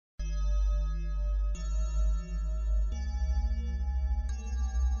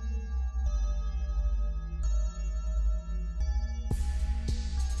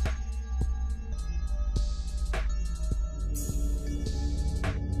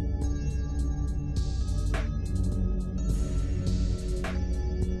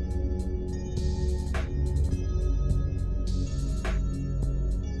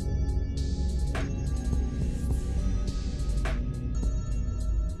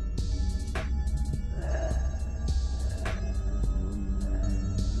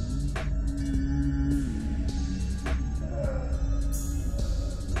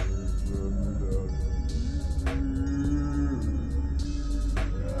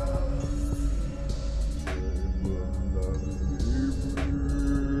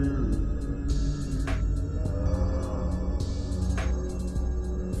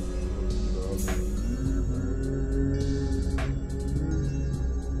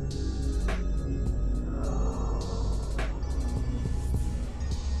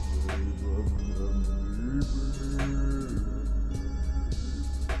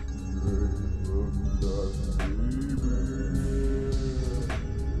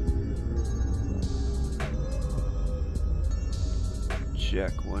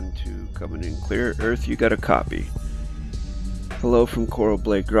Check 1, 2, coming in clear. Earth, you got a copy. Hello from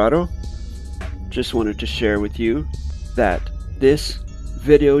BLADE GROTTO. Just wanted to share with you that this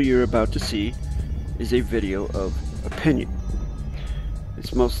video you're about to see is a video of opinion.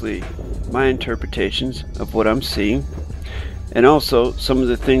 It's mostly my interpretations of what I'm seeing, and also some of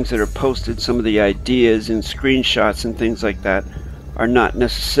the things that are posted, some of the ideas and screenshots and things like that are not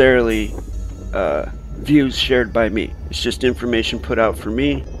necessarily views shared by me. It's just information put out from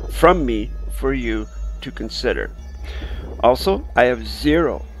me for you to consider. Also, I have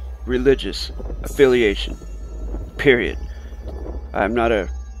zero religious affiliation, period. I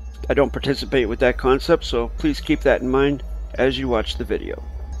don't participate with that concept, so please keep that in mind as you watch the video.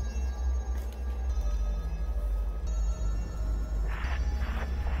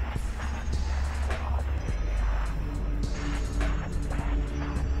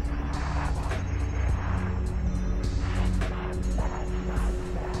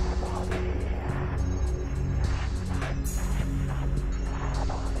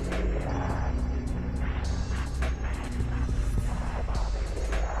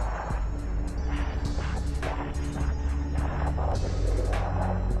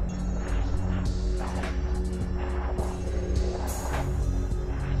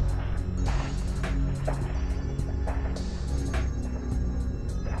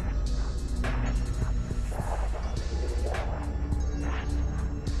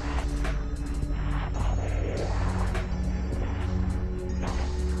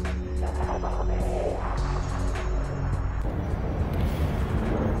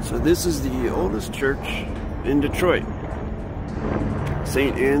 So this is the oldest church in Detroit,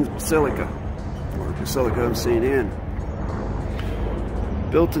 Sainte-Anne's Basilica, or Basilica of Sainte Anne.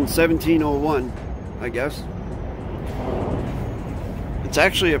 Built in 1701, I guess. It's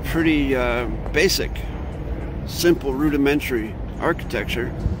actually a pretty basic, simple, rudimentary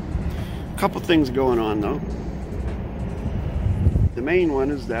architecture. A couple things going on though. The main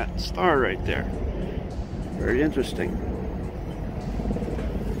one is that star right there. Very interesting.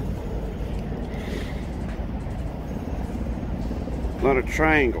 A lot of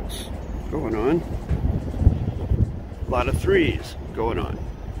triangles going on. A lot of threes going on.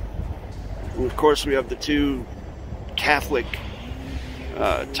 And of course we have the two Catholic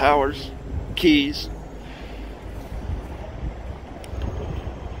towers, keys.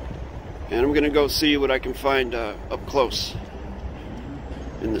 And I'm going to go see what I can find up close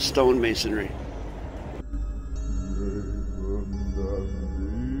in the stone masonry.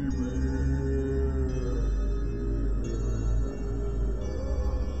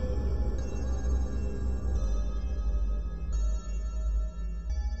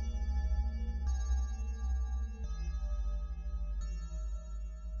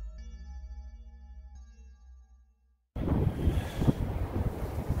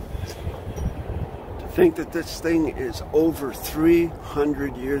 Think that this thing is over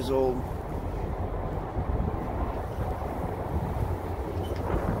 300 years old.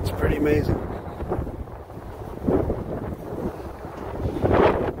 It's pretty amazing.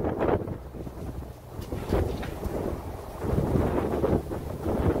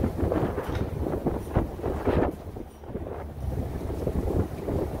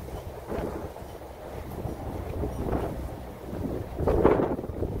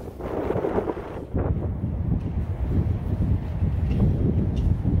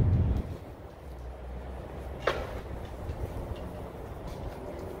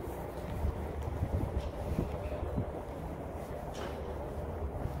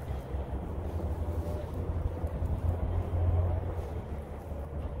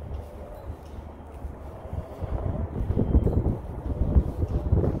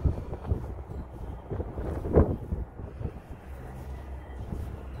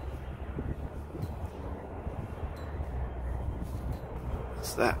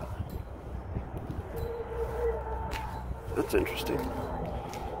 What's that? That's interesting.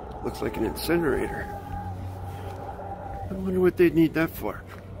 Looks like an incinerator. I wonder what they'd need that for.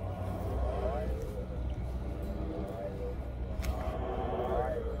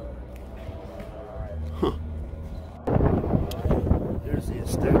 Huh. There's the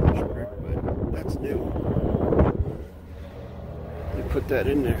established brick, but that's new. They put that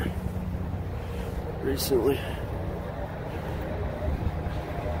in there recently.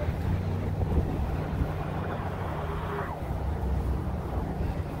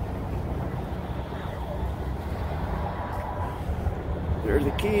 There are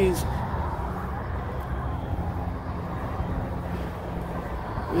the keys.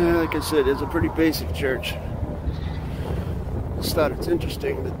 Yeah, like I said, it's a pretty basic church. Just thought it's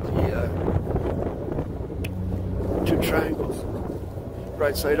interesting that the two triangles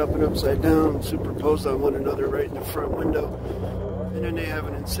right side up and upside down, superposed on one another right in the front window. And then they have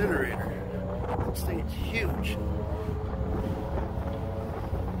an incinerator. This thing is huge.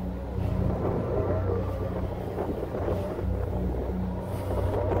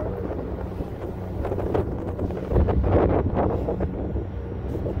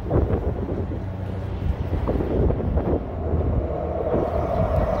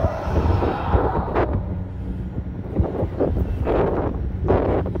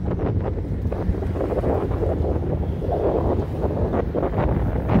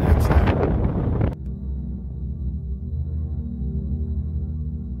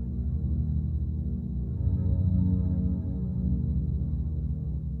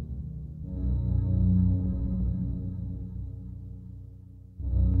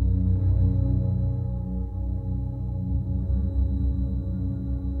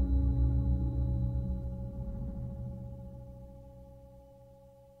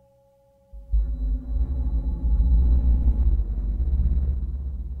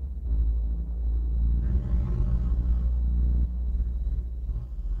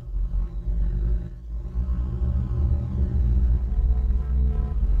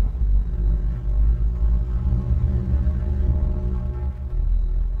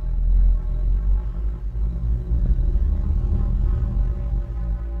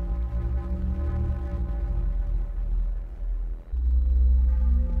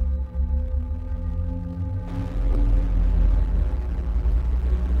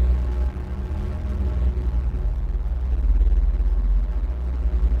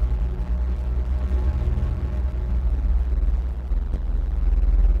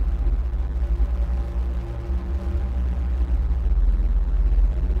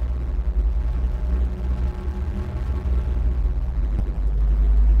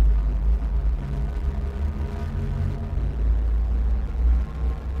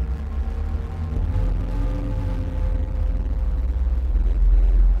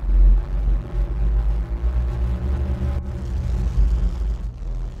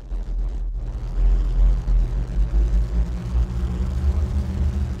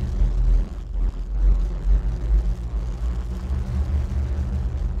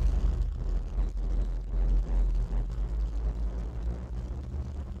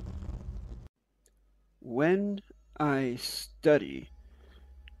 When I study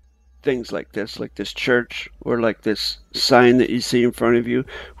things like this church, or like this sign that you see in front of you,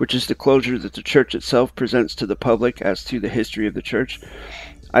 which is the closure that the church itself presents to the public as to the history of the church,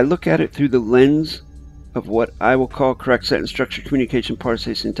 I look at it through the lens of what I will call correct sentence structure, communication, parse,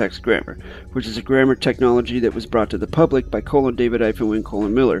 syntax, grammar, which is a grammar technology that was brought to the public by David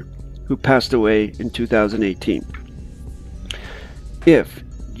Miller, who passed away in 2018. If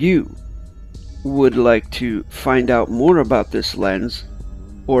you would like to find out more about this lens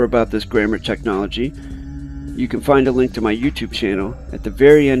or about this grammar technology, you can find a link to my YouTube channel at the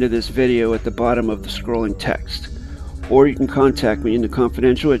very end of this video at the bottom of the scrolling text. Or you can contact me in the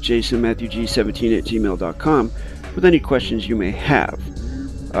confidential at jasonmatthewg17@gmail.com with any questions you may have.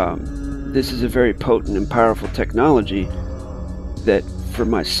 This is a very potent and powerful technology that for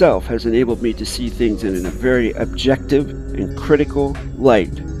myself has enabled me to see things in a very objective and critical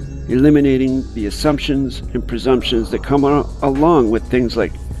light, eliminating the assumptions and presumptions that come along with things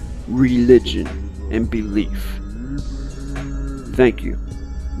like religion and belief. Thank you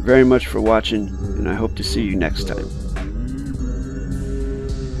very much for watching, and I hope to see you next time.